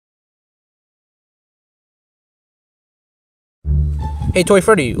Hey, Toy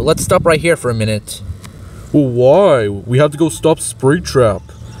Freddy, let's stop right here for a minute. Well, why? We have to go stop Springtrap.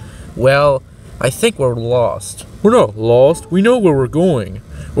 Well, I think we're lost. We're not lost. We know where we're going.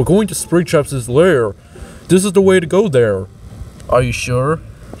 We're going to Springtrap's lair. This is the way to go there. Are you sure?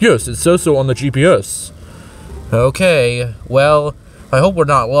 Yes, it says so on the GPS. Okay, well, I hope we're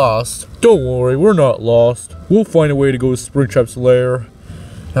not lost. Don't worry, we're not lost. We'll find a way to go to Springtrap's lair.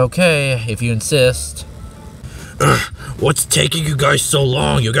 Okay, if you insist. What's taking you guys so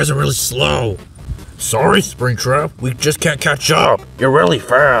long? You guys are really slow. Sorry, Springtrap. We just can't catch up. You're really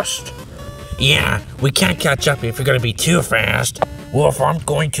fast. Yeah, we can't catch up if you're gonna be too fast. Well, if I'm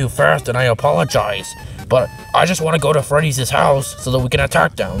going too fast, then I apologize. But I just want to go to Freddy's house so that we can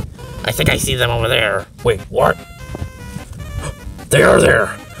attack them. I think I see them over there. Wait, what? They are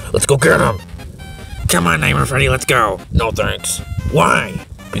there. Let's go get them. Come on, Nightmare Freddy, let's go. No thanks. Why?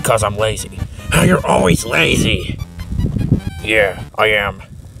 Because I'm lazy. How you're always lazy. Yeah, I am.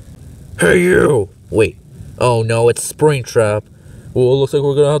 Hey, you. Wait. Oh no, it's Springtrap. Well, it looks like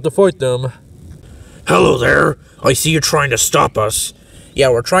we're gonna have to fight them. Hello there. I see you're trying to stop us. Yeah,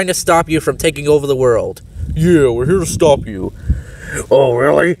 we're trying to stop you from taking over the world. Yeah, we're here to stop you. Oh,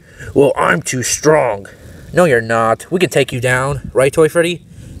 really? Well, I'm too strong. No, you're not. We can take you down. Right, Toy Freddy?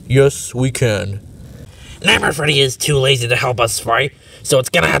 Yes, we can. Nightmare Freddy is too lazy to help us fight, so it's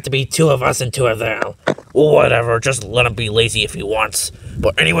gonna have to be 2 of us and 2 of them. Whatever, just let him be lazy if he wants.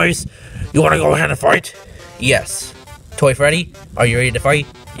 But anyways, you wanna go ahead and fight? Yes. Toy Freddy, are you ready to fight?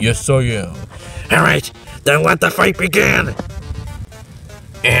 Yes, I am. Alright, then let the fight begin!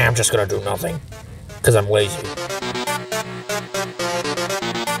 I'm just gonna do nothing, because I'm lazy.